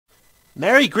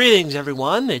Merry greetings,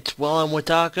 everyone. It's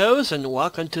WellArmedWithTacos, and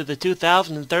welcome to the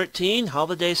 2013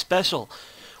 holiday special.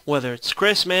 Whether it's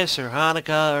Christmas or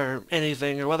Hanukkah or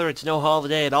anything, or whether it's no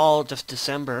holiday at all, just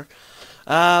December.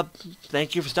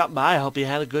 Thank you for stopping by. I hope you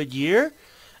had a good year.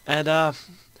 And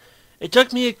it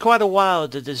took me quite a while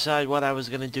to decide what I was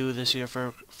going to do this year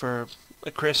for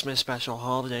a Christmas special,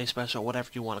 holiday special, whatever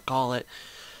you want to call it.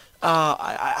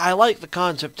 I like the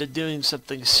concept of doing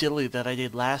something silly that I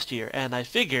did last year, and I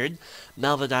figured,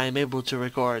 now that I am able to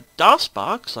record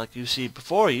DOSBox, like you see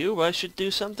before you, I should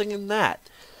do something in that.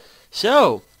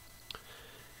 So,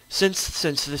 since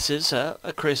this is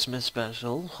a Christmas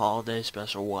special, holiday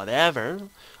special, whatever,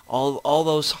 all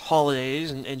those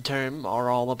holidays in term are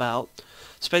all about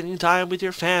spending time with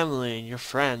your family and your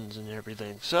friends and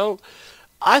everything. So,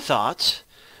 I thought,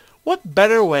 what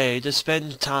better way to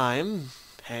spend time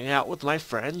hang out with my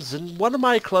friends and one of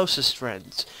my closest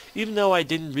friends, even though I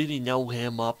didn't really know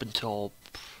him up until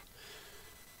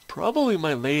probably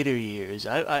my later years.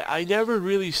 I never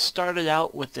really started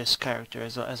out with this character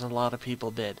as a lot of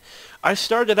people did. I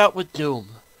started out with Doom,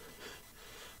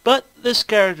 but this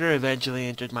character eventually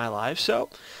entered my life. So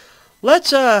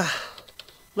let's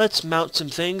mount some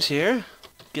things here,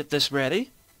 get this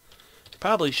ready.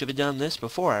 Probably should have done this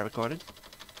before I recorded.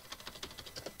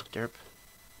 Derp.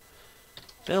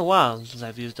 Been a while since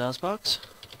I've used DOSBox.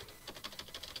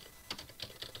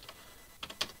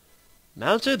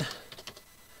 Mounted.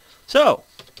 So,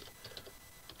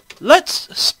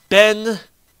 let's spend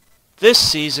this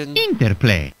season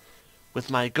Interplay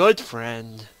with my good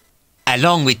friend.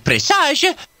 Along with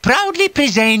Presage, proudly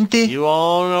present You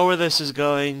all know where this is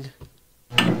going.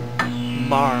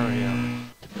 Mario.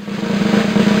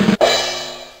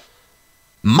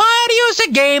 Mario's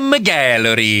Game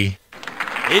Gallery.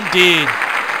 Indeed.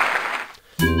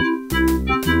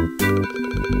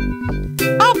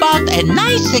 How about a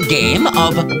nice game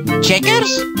of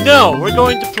checkers? No, we're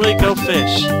going to play Go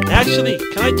Fish. Actually,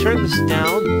 can I turn this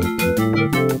down?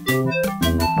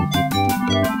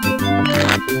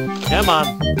 Come on.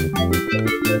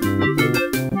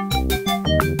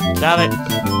 Got it.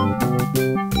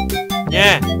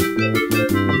 Yeah.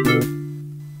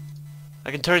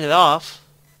 I can turn it off.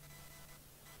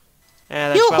 Yeah,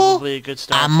 that's Yoo-hoo. probably a good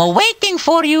start. I'm waiting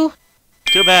for you.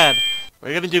 Too bad.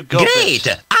 We're gonna do Go Great!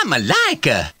 Fish. I'm like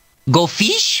Go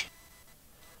Fish?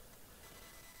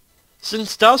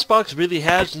 Since DOSBox really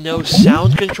has no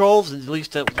sound controls, at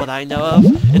least what I know of,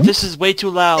 if this is way too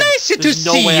loud, Nice to there's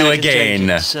no see way you I can change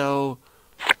again. it. So,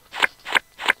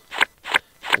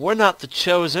 we're not the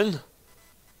chosen.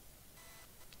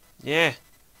 Yeah.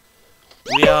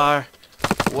 We are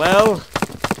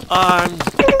well-armed,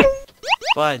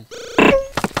 fine.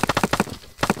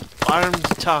 Armed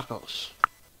tacos.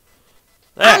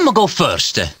 There. I'ma go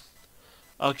first.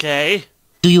 Okay.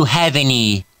 Do you have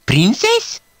any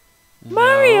princess?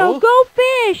 Mario, go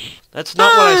fish! That's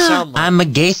not what I sound like. I'ma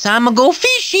guess I'ma go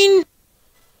fishing.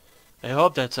 I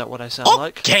hope that's not what I sound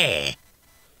like. Okay.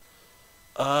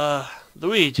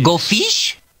 Luigi. Go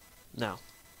fish? No.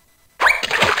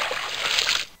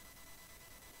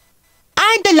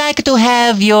 I'd like to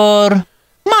have your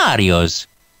Mario's.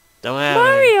 Don't have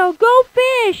any. Go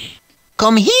fish!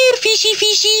 Come here, fishy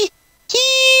fishy.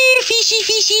 Here, fishy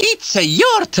fishy. It's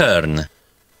your turn.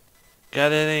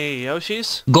 Got any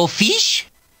Yoshis? Go fish?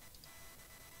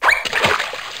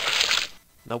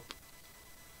 Nope.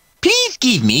 Please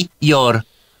give me your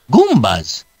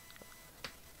Goombas.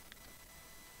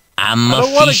 I'm I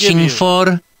don't wanna give fishing you.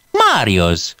 for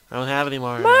Mario's. I don't have any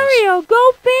more.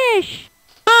 Go fish!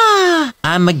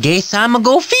 I'ma guess I'ma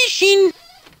go fishing.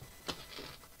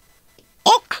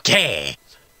 Okay.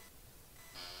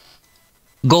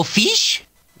 Go fish?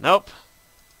 Nope.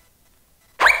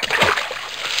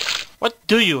 What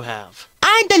do you have?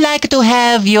 I'd like to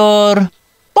have your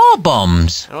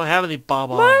bob-bombs. I don't have any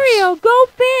bob-ombs. go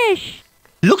fish!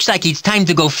 Looks like it's time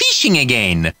to go fishing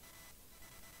again.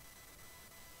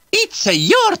 It's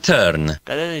your turn.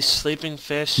 Got any sleeping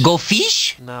fish? Go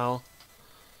fish? No.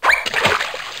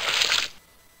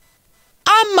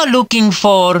 I'm looking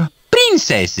for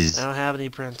princesses. I don't have any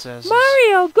princesses.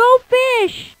 go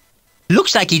fish!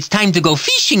 Looks like it's time to go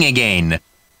fishing again.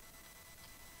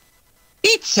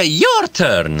 It's your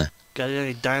turn. Got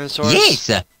any dinosaurs? Yes,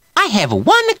 I have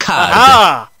one card.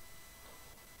 Aha!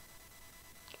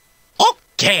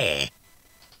 Okay.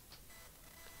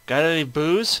 Got any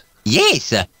booze?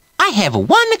 Yes, I have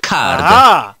one card.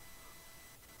 Aha!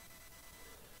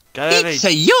 Got any It's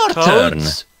your turn.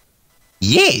 toads?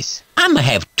 Yes, I'ma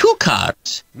have two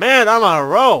cards. Man, I'm on a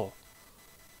roll.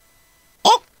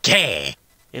 Okay.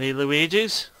 Any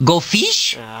Luigis? Go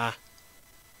fish? Ah.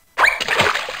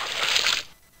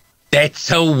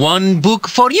 That's a one book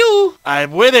for you.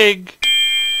 I'm winning.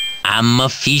 I'm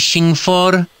fishing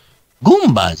for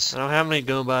Goombas. I don't have any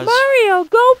Goombas. Mario,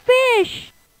 go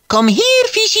fish. Come here,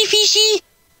 fishy, fishy.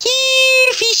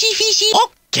 Here, fishy, fishy.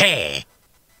 Okay.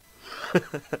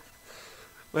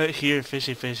 Right here,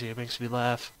 fishy, fishy. It makes me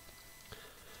laugh.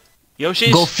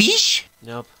 Yoshi's? Go fish?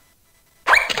 Nope.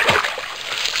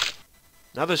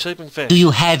 Another sleeping fish. Do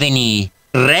you have any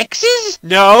Rexes?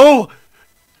 No!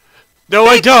 No,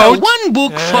 I That's don't! one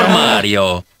book for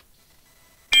Mario.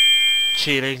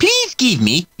 Cheating. Please give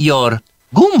me your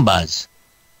Goombas.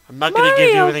 I'm not gonna give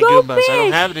you Mario, any go Goombas. I don't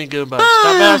fish. have any Goombas.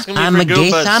 Stop asking me I'm for a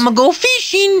Goombas. guess I'm go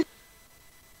fishing.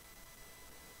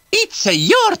 It's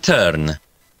your turn.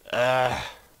 Got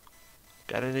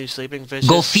any sleeping fishes?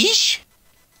 Go fish?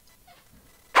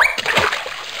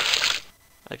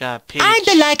 I got Peach.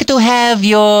 I'd like to have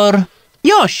your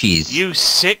Yoshis. You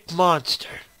sick monster.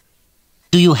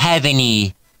 Do you have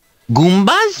any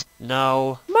Goombas?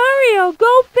 No. Mario,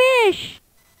 go fish.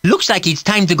 Looks like it's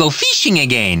time to go fishing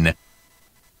again.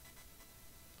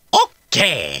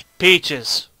 Okay.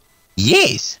 Peaches.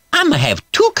 Yes, I'ma have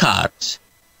 2 cards.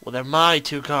 Well, they're my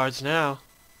 2 cards now.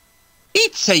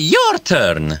 It's your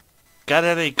turn. Got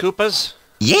any Koopas?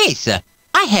 Yes,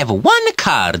 I have 1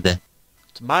 card.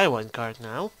 It's my 1 card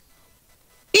now.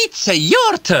 It's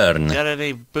your turn. Got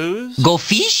any Boos? Go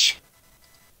fish?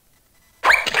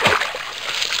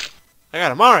 I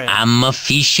got a Mario. I'm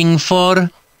fishing for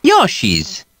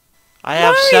Yoshis. I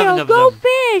have Mario, 7 of go them.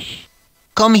 fish.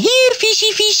 Come here,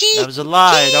 fishy, fishy. That was a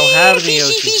lie. I don't have any Here,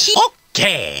 Yoshis. fishy, fishy.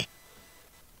 Okay.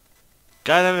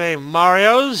 Got any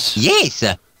Marios? Yes,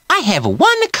 I have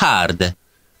 1 card.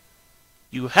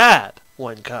 You had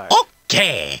 1 card.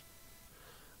 Okay.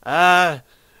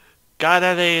 Got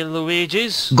any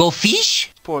Luigis? Go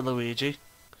fish? Poor Luigi.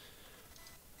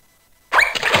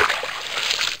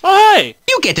 Oh, hey!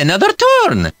 You get another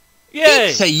turn. Yay!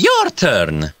 It's your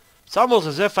turn. It's almost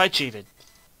as if I cheated.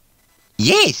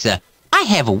 Yes, I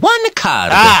have 1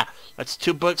 card. Ah! That's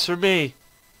 2 books for me.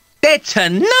 That's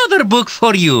another book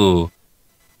for you.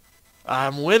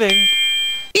 I'm winning.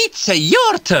 It's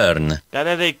your turn. Got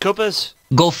any Koopas?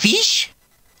 Go fish?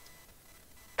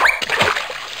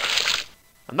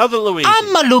 Another Luigi.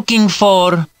 I'm looking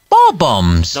for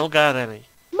bob-ombs. Don't got any.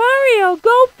 Mario,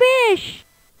 go fish.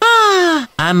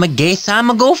 I'm guess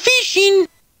I'm go fishing.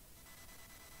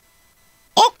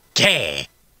 Okay.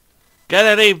 Got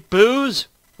any Boos?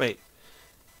 Wait.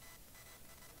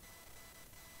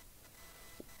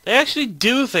 They actually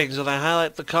do things when I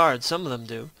highlight the card. Some of them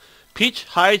do. Peach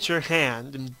hides her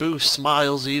hand and Boo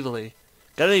smiles evilly.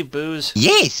 Got any Boos?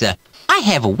 Yes, I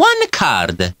have 1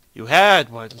 card. You had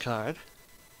 1 card.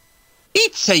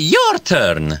 It's your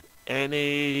turn.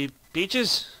 Any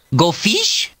Peaches? Go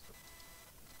fish?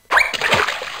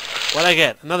 What'd I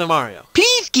get? Another Mario.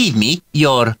 Please give me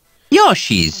your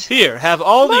Yoshis. Here, have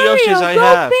all the Mario, Yoshis I go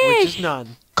have, which fish. is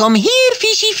none. Come here,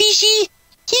 fishy, fishy.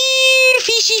 Here,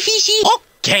 fishy, fishy.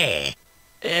 Okay.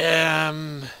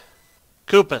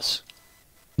 Koopas.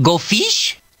 Go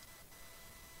fish?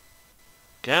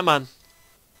 Come on.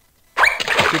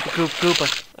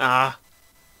 Koopa. Ah.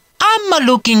 I'm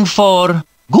looking for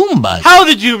Goombas. How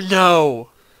did you know?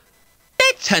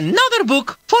 That's another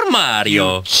book for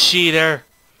Mario. You cheater.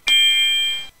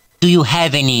 Do you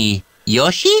have any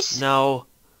Yoshis? No.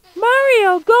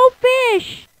 Mario, go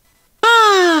fish.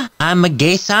 I'm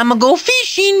guess I'm go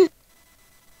fishing.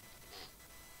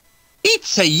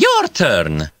 It's your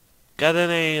turn. Got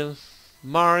any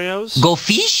Marios? Go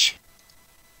fish?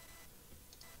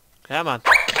 Come on.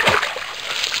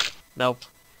 Nope.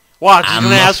 Watch, he's I'm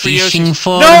gonna ask for fishing Yoshis.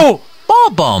 for No!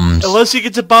 bob-ombs. Unless he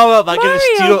gets a bomb up, I'm gonna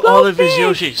Mario, steal go all of his fish.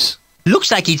 Yoshis.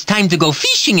 Looks like it's time to go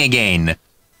fishing again.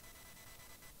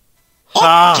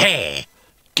 Ah. Okay.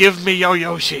 Give me your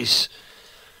Yoshis.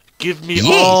 Give me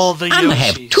Yes, all the I'm Yoshis.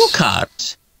 have 2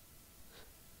 cards.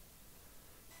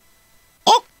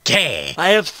 Okay. I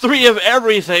have 3 of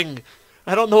everything.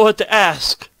 I don't know what to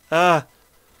ask.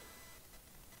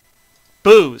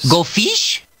 Booze. Go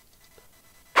fish?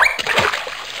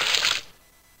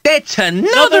 That's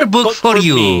another book for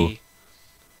you. me.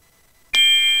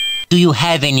 Do you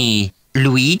have any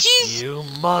Luigis? You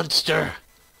monster.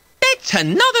 That's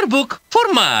another book for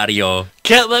Mario.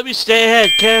 Can't let me stay ahead,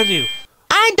 can you?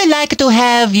 I'd like to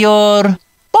have your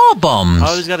bob-ombs.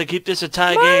 Always gotta keep this a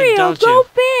tie game, Mario, don't go you?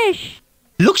 fish.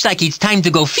 Looks like it's time to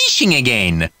go fishing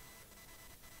again.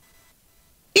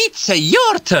 It's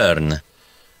your turn.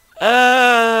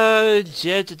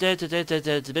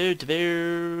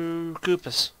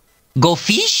 Koopas. Go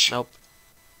fish? Nope.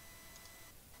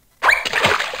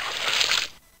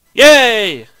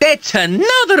 Yay! That's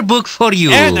another book for you.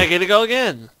 And I get to go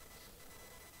again.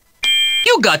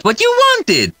 You got what you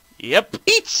wanted. Yep.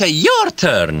 It's your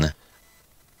turn.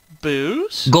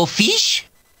 Booze? Go fish?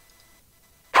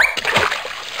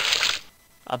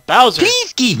 A Bowser.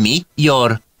 Please give me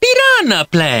your piranha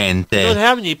plant. Don't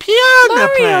have any piano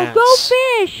Mario, plants. go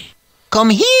fish! Come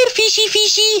here, fishy,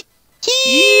 fishy.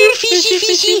 Here, fishy,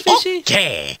 fishy, fishy.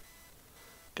 Okay.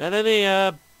 Got any,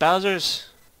 Bowsers?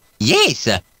 Yes,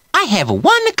 I have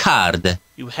one card.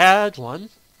 You had one.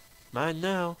 Mine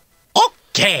now.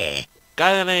 Okay.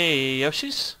 Got any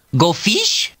Yoshis? Go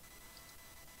fish?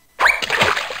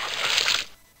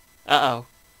 Uh-oh.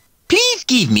 Please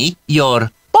give me your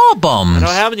I bombs. don't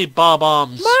have any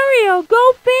bob-bombs. Mario,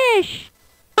 go fish!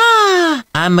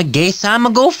 Guess I'ma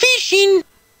go fishing.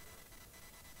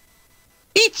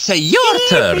 It's your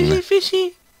turn.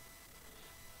 Fishy.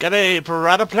 Got any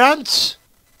piranha plants?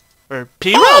 Or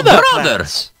piranha Oh, brother.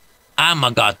 plants? I'ma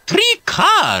got 3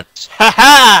 cards. Ha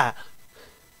ha!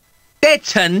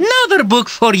 That's another book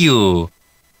for you.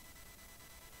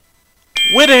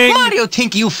 Winning! Mario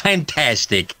think you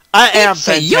fantastic. I am It's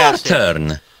fantastic. your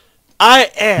turn. I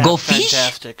am Go fish?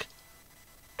 fantastic.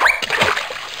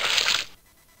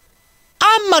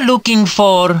 I'm looking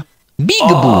for Big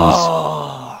Oh. Boost.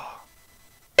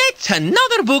 That's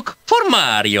another book for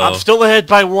Mario. I'm still ahead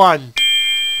by 1.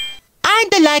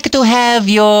 I'd like to have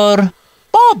your I don't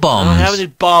have bombs. any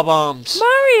bob-bombs.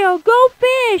 Mario, go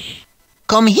fish!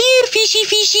 Come here, fishy,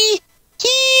 fishy.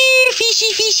 Here,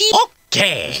 fishy, fishy.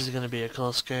 Okay. This is gonna be a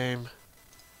close game.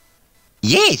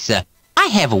 Yes, I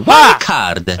have one Ha!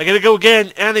 card. I gotta go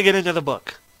again and I get another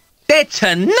book. That's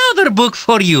another book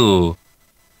for you.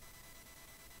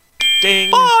 Ding!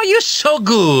 Oh, you're so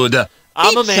good. I'm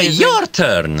it's amazing. your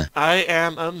turn. I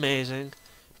am amazing.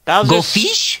 Bowser's Go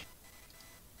fish?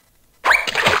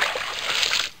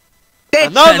 That's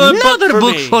Another another book for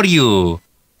book me. for you.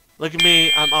 Look at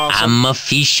me, I'm awesome. I'm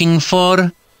fishing for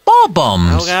I don't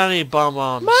bombs. got any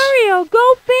bob-bombs. Mario,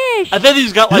 go fish! I bet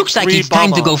he's got like Looks like 3 it's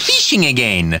time to go bob-bombs. fishing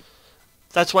again.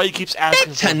 That's why he keeps asking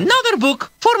That's for them. another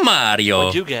book for Mario.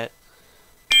 What'd you get?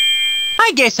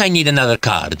 I guess I need another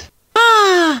card.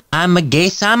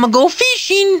 Guess I'ma go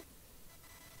fishing.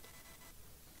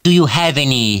 Do you have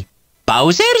any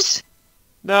Bowsers?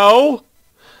 No!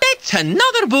 That's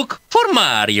another book for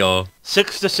Mario.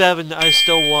 6 to 7, I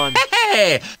still won.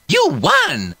 Hey, you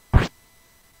won.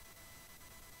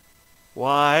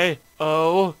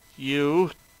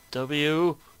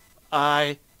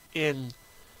 Y-O-U-W-I-N.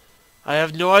 I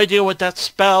have no idea what that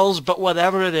spells, but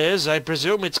whatever it is, I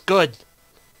presume it's good.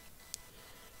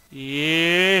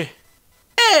 Yeah.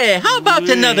 Hey, how about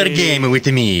another game with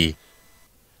me?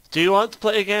 Do you want to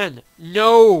play again?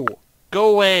 No! Go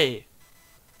away.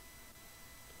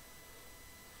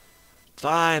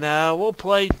 Fine, we'll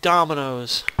play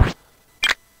dominoes.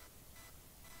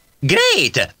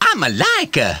 Great, I'm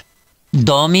like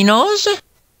dominoes.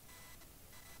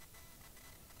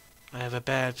 I have a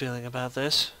bad feeling about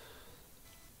this.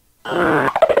 I'm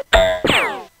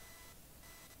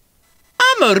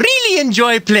really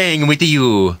enjoy playing with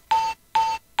you.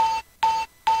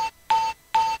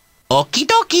 Okie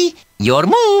dokie, your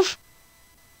move.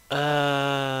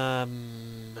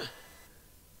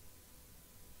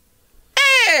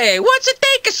 Hey, what's it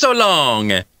take so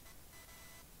long?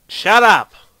 Shut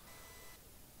up!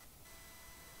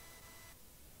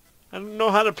 I don't know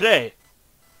how to play.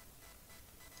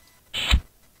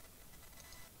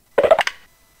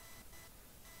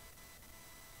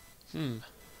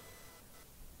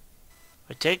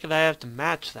 I take it I have to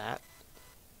match that.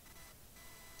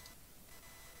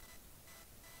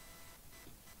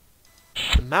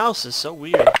 The mouse is so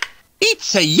weird.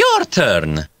 It's your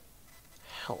turn.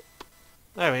 Help.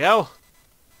 There we go.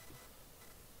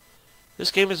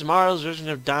 This game is Mario's version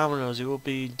of dominoes. You will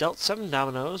be dealt 7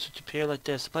 dominoes, which appear like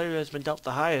this. The player who has been dealt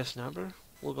the highest number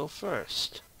will go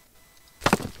first.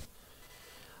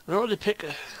 In order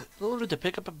to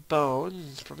pick up a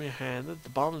bone from your hand, at the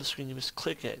bottom of the screen you must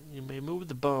click it. You may move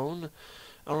the bone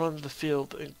around the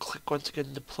field and click once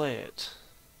again to play it.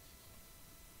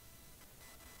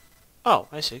 Oh,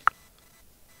 I see.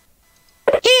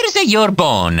 Here's your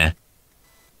bone.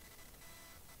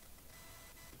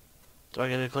 Do I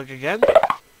get to click again?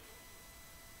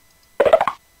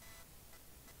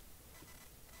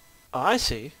 Oh, I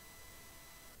see.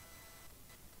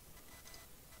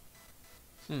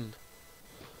 I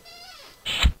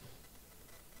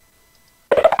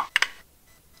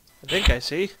think I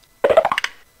see.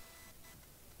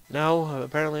 No,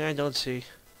 apparently I don't see.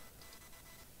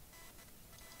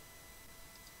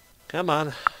 Come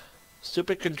on.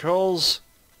 Stupid controls.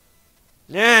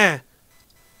 Nah.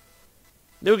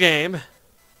 New game.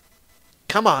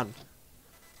 Come on.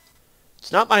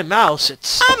 It's not my mouse,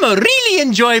 it's I'm really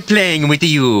enjoy playing with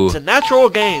you. a natural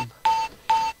game.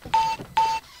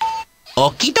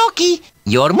 Okie dokie,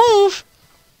 your move.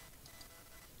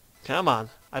 Come on.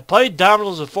 I played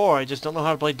dominoes before, I just don't know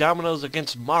how to play dominoes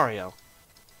against Mario.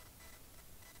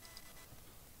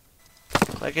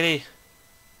 Clickety.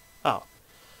 Oh.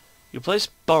 You place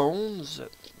bones at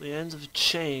the ends of a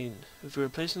chain. If you're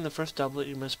placing the first doublet,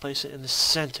 you must place it in the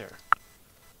center.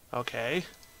 Okay.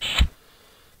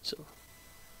 So,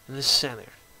 in the center.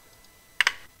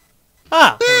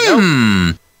 Ah, there we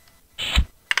go.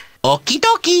 Okie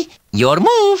dokie, your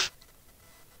move.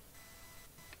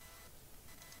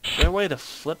 Is there a way to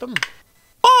flip him?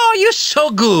 Oh, you're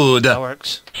so good. That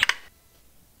works.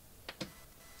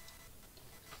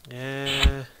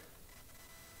 Yeah.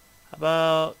 How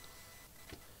about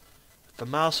if the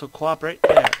mouse will cooperate?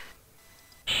 There.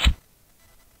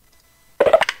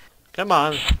 Come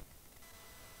on.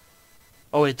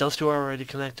 Oh wait, those two are already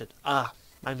connected. Ah,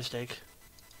 my mistake.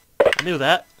 I knew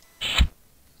that.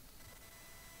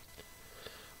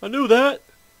 I knew that.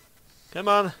 Come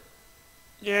on.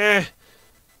 Yeah.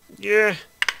 Yeah.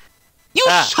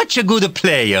 You're such a good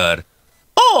player.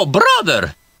 Oh,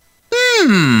 brother.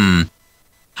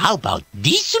 How about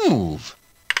this move?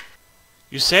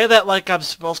 You say that like I'm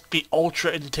supposed to be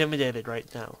ultra intimidated right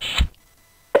now.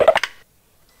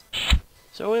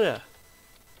 So yeah.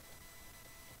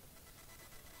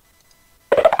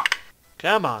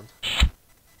 Come on.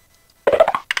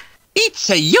 It's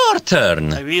your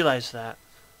turn. I realize that.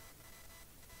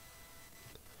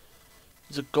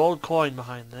 There's a gold coin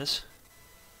behind this.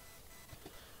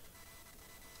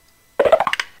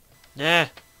 Nah.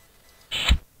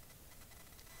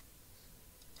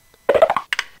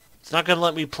 It's not gonna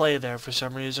let me play there for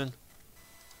some reason.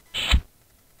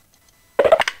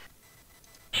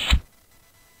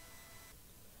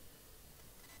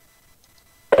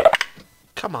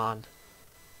 Come on.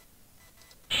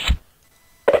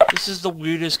 This is the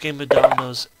weirdest game of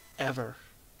dominoes ever.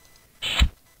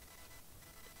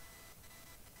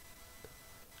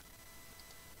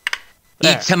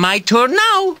 There. It's my turn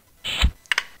now.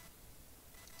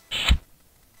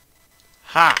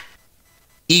 Ha!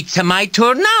 It's my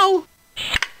turn now.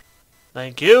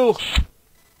 Thank you.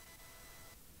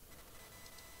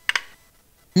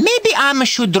 Maybe I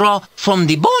should draw from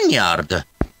the boneyard.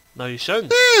 No, you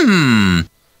shouldn't.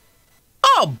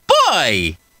 Oh,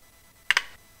 boy.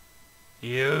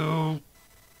 You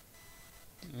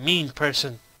mean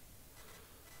person.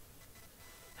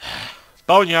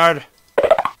 Boneyard.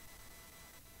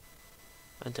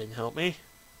 That didn't help me.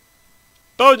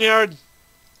 Boneyard.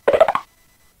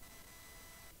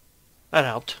 That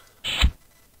helped.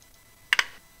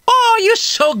 Oh, you're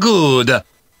so good.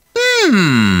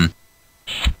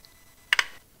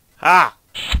 Ha!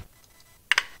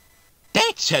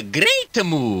 That's a great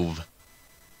move.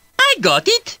 I got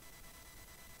it.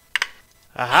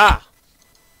 Aha!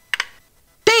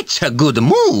 That's a good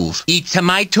move. It's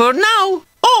my turn now.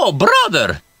 Oh,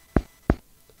 brother.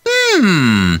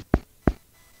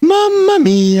 Mamma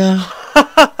mia.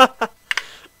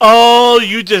 Oh,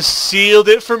 you just sealed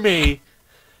it for me.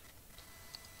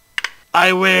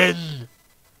 I win.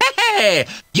 Hey,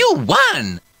 you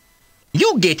won.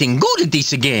 You getting good at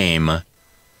this game.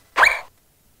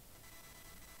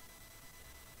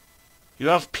 You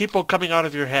have people coming out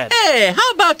of your head. Hey,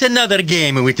 how about another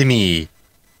game with me?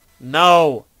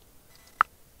 No.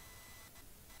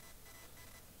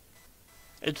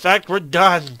 In fact, we're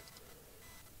done.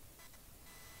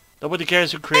 Nobody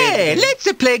cares who created Hey, it.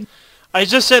 let's play. I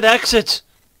just said exit.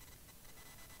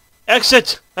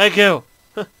 Exit. Thank you.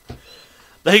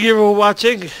 Thank you for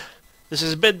watching. This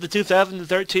has been the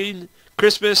 2013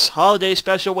 Christmas holiday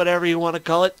special, whatever you want to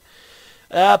call it.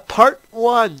 Part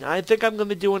 1. I think I'm going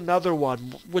to do another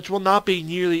one, which will not be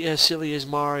nearly as silly as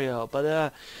Mario,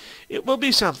 but it will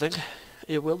be something.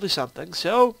 It will be something.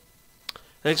 So,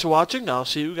 thanks for watching. I'll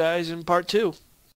see you guys in part 2.